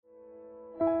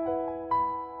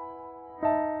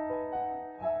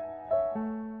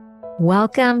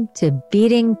Welcome to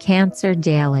Beating Cancer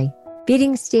Daily.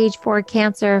 Beating stage 4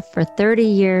 cancer for 30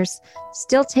 years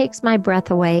still takes my breath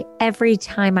away every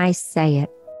time I say it.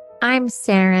 I'm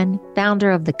Saren, founder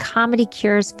of the Comedy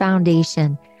Cures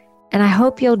Foundation, and I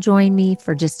hope you'll join me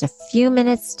for just a few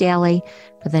minutes daily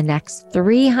for the next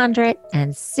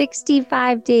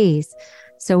 365 days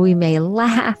so we may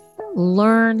laugh,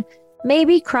 learn,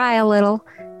 maybe cry a little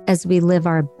as we live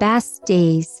our best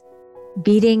days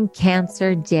beating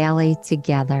cancer daily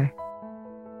together.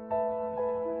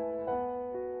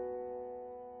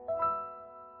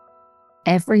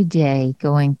 Every day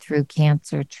going through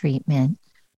cancer treatment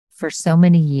for so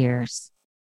many years,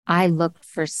 I looked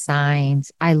for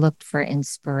signs, I looked for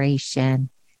inspiration.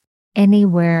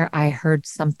 Anywhere I heard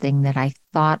something that I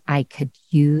thought I could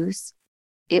use,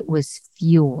 it was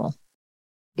fuel.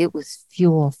 It was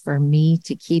fuel for me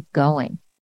to keep going.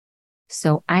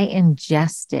 So I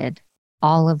ingested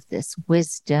all of this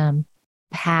wisdom,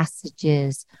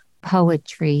 passages,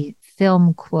 poetry,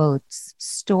 film quotes,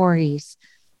 stories,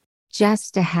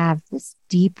 just to have this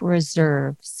deep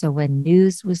reserve. So when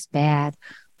news was bad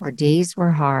or days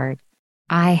were hard,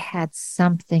 I had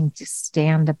something to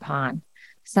stand upon,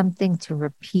 something to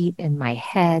repeat in my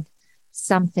head,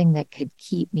 something that could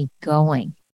keep me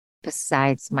going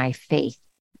besides my faith.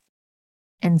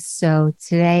 And so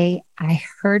today I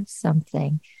heard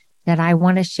something that I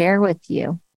want to share with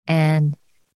you, and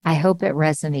I hope it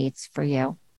resonates for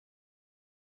you.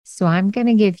 So I'm going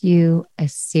to give you a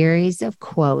series of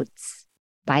quotes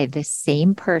by the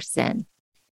same person,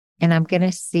 and I'm going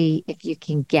to see if you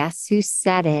can guess who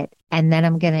said it, and then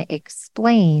I'm going to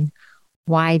explain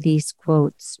why these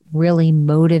quotes really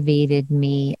motivated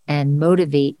me and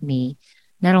motivate me,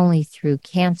 not only through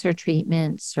cancer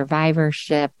treatment,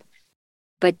 survivorship,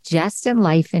 but just in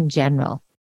life in general.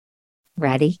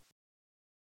 Ready?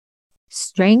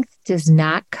 Strength does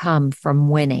not come from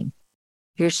winning.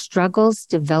 Your struggles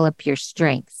develop your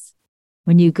strengths.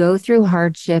 When you go through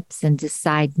hardships and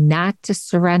decide not to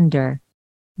surrender,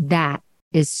 that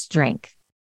is strength.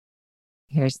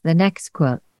 Here's the next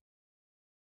quote.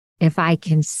 If I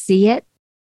can see it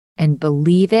and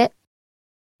believe it,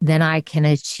 then I can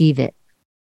achieve it.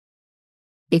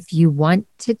 If you want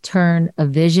to turn a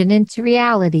vision into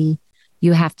reality,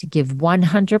 you have to give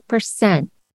 100%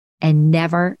 and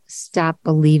never stop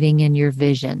believing in your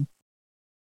vision.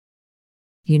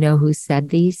 You know who said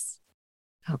these?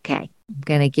 Okay, I'm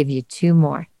going to give you two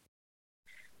more.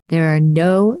 There are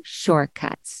no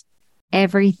shortcuts.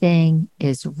 Everything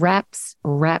is reps,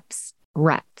 reps,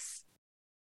 reps.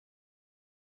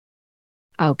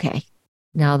 Okay,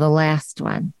 now the last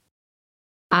one.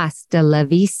 Hasta la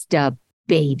vista,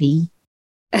 baby.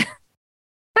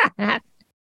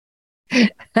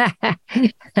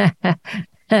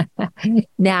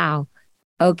 Now,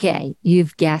 okay,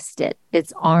 you've guessed it.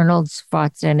 It's Arnold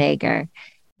Schwarzenegger.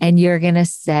 And you're going to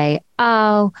say,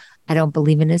 oh, I don't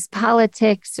believe in his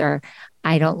politics, or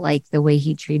I don't like the way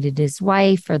he treated his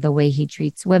wife or the way he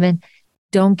treats women.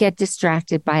 Don't get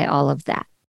distracted by all of that.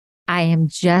 I am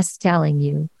just telling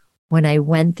you, when I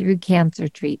went through cancer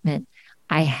treatment,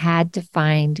 I had to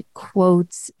find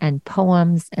quotes and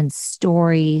poems and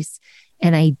stories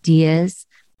and ideas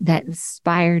that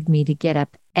inspired me to get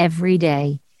up every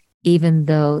day, even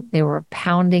though they were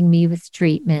pounding me with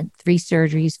treatment, 3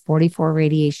 surgeries, 44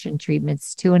 radiation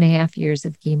treatments, 2.5 years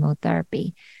of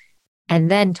chemotherapy, and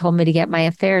then told me to get my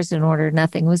affairs in order.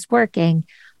 Nothing was working.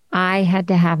 I had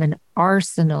to have an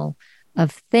arsenal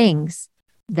of things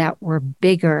that were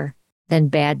bigger than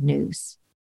bad news.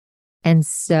 And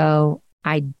so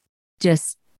I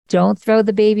just don't throw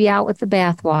the baby out with the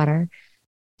bathwater.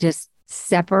 Just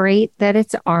separate that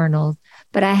it's Arnold.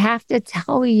 But I have to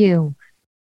tell you,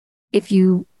 if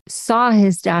you saw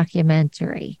his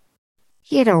documentary,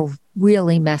 he had a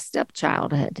really messed up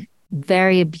childhood,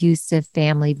 very abusive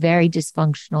family, very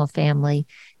dysfunctional family,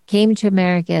 came to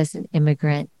America as an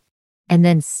immigrant, and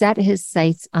then set his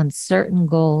sights on certain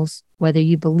goals, whether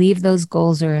you believe those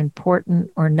goals are important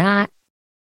or not.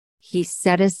 He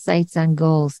set his sights on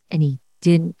goals and he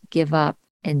didn't give up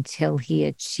until he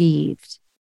achieved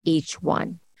each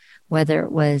one, whether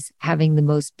it was having the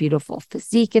most beautiful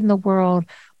physique in the world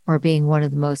or being one of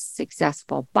the most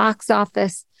successful box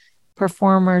office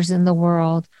performers in the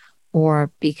world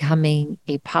or becoming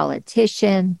a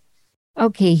politician.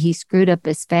 Okay, he screwed up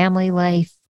his family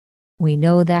life. We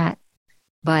know that.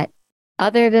 But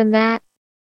other than that,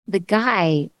 the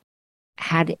guy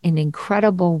had an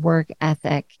incredible work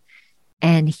ethic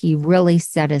and he really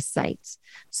set his sights.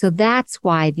 So that's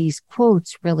why these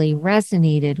quotes really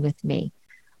resonated with me.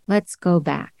 Let's go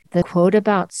back. The quote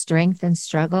about strength and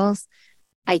struggles,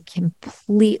 I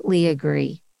completely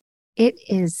agree. It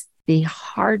is the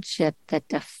hardship that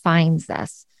defines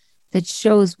us, that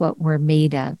shows what we're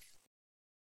made of.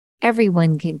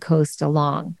 Everyone can coast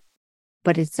along,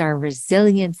 but it's our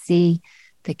resiliency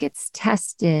that gets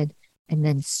tested and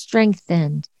then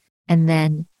strengthened. And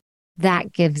then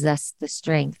that gives us the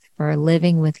strength for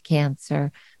living with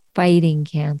cancer, fighting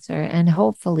cancer, and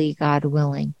hopefully, God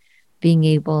willing, being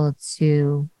able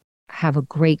to have a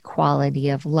great quality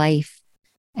of life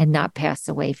and not pass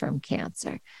away from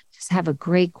cancer. Just have a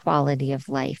great quality of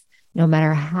life, no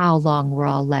matter how long we're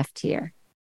all left here.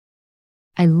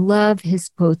 I love his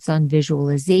quotes on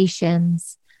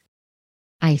visualizations.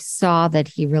 I saw that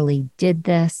he really did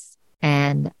this,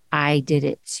 and I did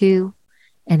it too,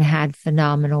 and had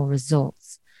phenomenal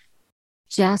results.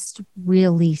 Just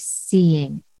really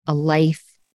seeing a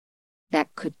life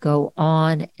that could go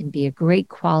on and be a great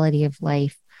quality of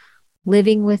life,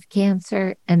 living with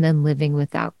cancer and then living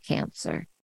without cancer.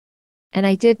 And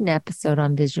I did an episode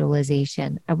on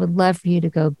visualization. I would love for you to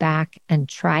go back and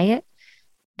try it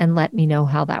and let me know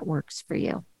how that works for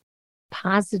you.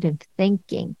 Positive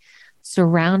thinking,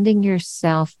 surrounding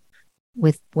yourself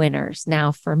with winners.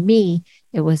 Now, for me,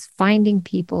 it was finding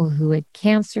people who had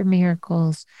cancer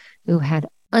miracles, who had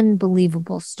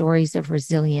unbelievable stories of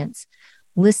resilience,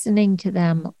 listening to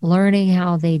them, learning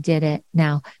how they did it.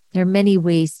 Now, there are many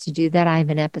ways to do that. I have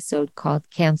an episode called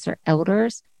Cancer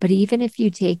Elders, but even if you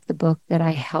take the book that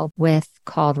I help with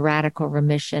called Radical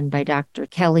Remission by Dr.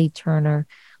 Kelly Turner,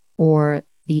 or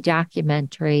the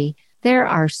documentary, there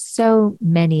are so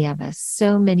many of us,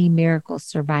 so many miracle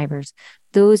survivors.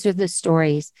 Those are the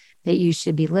stories that you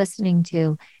should be listening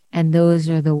to, and those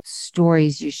are the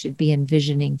stories you should be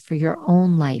envisioning for your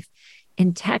own life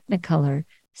in Technicolor.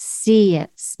 See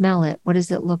it, smell it. What does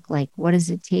it look like? What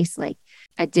does it taste like?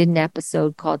 I did an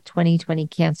episode called 2020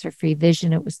 Cancer-Free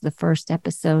Vision. It was the first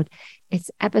episode.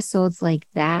 It's episodes like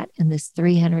that in this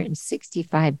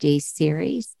 365-day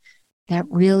series that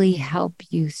really help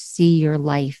you see your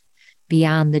life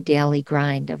beyond the daily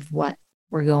grind of what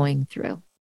we're going through.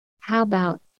 How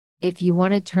about if you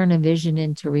want to turn a vision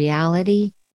into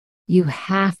reality, you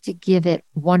have to give it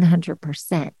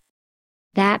 100%.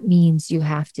 That means you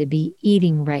have to be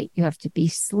eating right. You have to be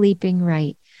sleeping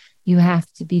right. You have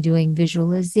to be doing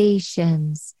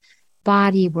visualizations,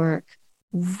 body work,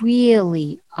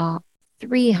 really a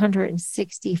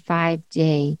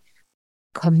 365-day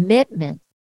commitment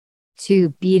to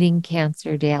beating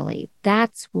cancer daily.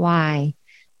 That's why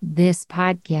this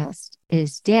podcast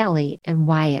is daily and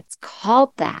why it's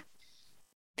called that,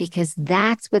 because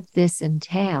that's what this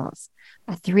entails.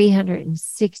 A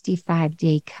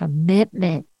 365-day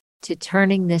commitment to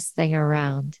turning this thing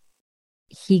around.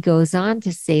 He goes on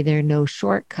to say there are no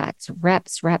shortcuts,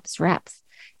 reps, reps, reps.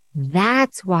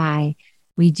 That's why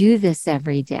we do this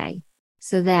every day,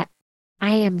 so that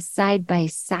I am side by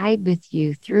side with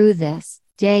you through this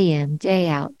day in, day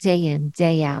out, day in,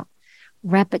 day out.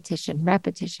 Repetition,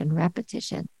 repetition,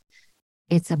 repetition.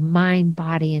 It's a mind,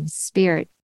 body, and spirit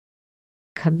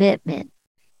commitment.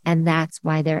 And that's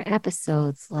why there are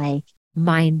episodes like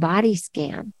Mind Body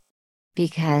Scan,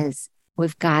 because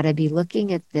we've got to be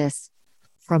looking at this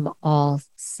from all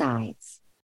sides.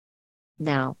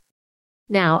 Now,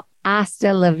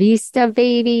 hasta la vista,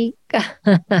 baby.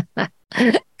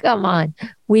 Come on.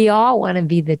 We all want to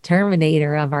be the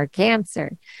Terminator of our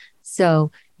cancer.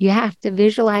 So you have to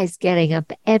visualize getting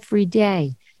up every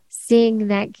day, seeing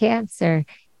that cancer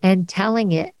and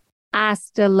telling it,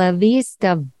 hasta la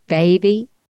vista, baby.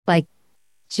 Like,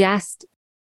 just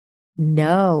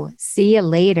no, see you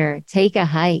later. Take a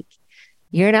hike.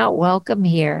 You're not welcome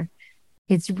here.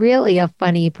 It's really a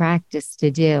funny practice to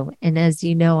do. And as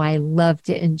you know, I love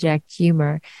to inject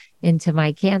humor into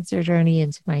my cancer journey,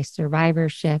 into my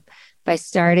survivorship, by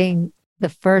starting the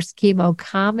first chemo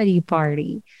comedy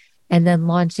party and then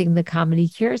launching the Comedy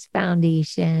Cures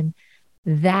Foundation.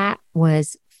 That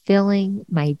was filling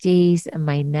my days and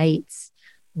my nights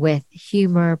with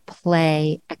humor,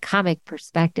 play, a comic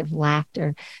perspective,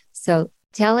 laughter. So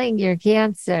telling your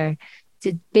cancer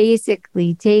to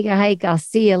basically take a hike, I'll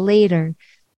see you later,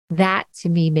 that to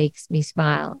me makes me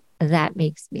smile. That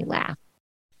makes me laugh.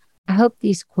 I hope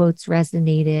these quotes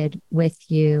resonated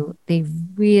with you. They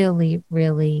really,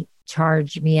 really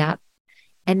charge me up,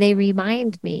 and they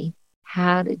remind me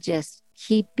how to just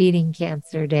keep beating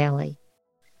cancer daily.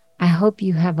 I hope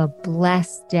you have a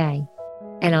blessed day,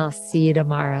 and I'll see you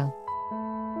tomorrow.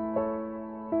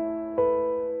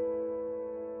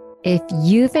 If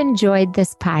you've enjoyed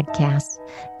this podcast,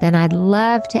 then I'd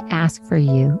love to ask for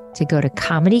you to go to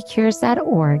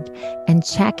comedycures.org and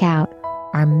check out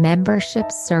our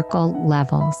membership circle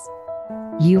levels.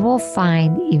 You will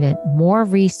find even more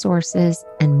resources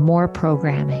and more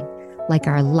programming, like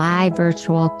our live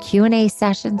virtual Q&A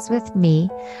sessions with me,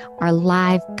 our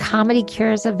live Comedy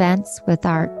Cures events with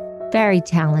our very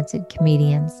talented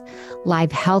comedians,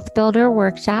 live health builder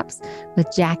workshops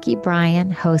with Jackie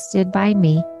Bryan, hosted by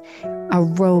me, a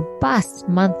robust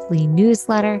monthly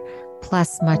newsletter,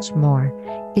 plus much more.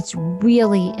 It's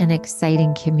really an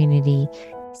exciting community.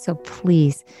 So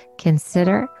please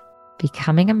consider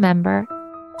becoming a member,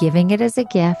 giving it as a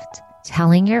gift,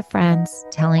 telling your friends,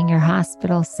 telling your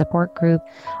hospital support group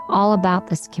all about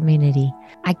this community.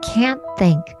 I can't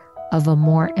think of a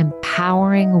more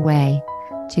empowering way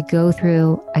to go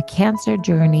through a cancer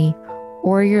journey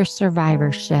or your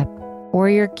survivorship or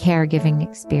your caregiving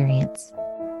experience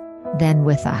than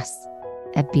with us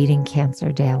at Beating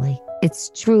Cancer Daily.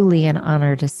 It's truly an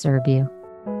honor to serve you.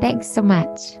 Thanks so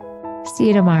much. See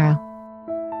you tomorrow.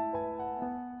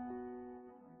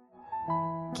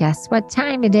 Guess what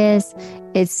time it is?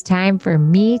 It's time for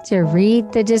me to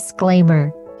read the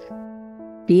disclaimer.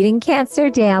 Beating Cancer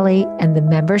Daily and the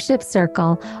membership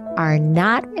circle are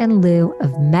not in lieu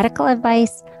of medical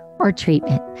advice or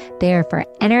treatment. They are for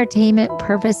entertainment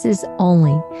purposes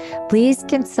only. Please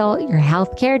consult your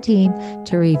healthcare team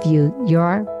to review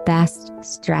your best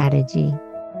strategy.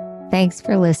 Thanks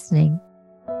for listening.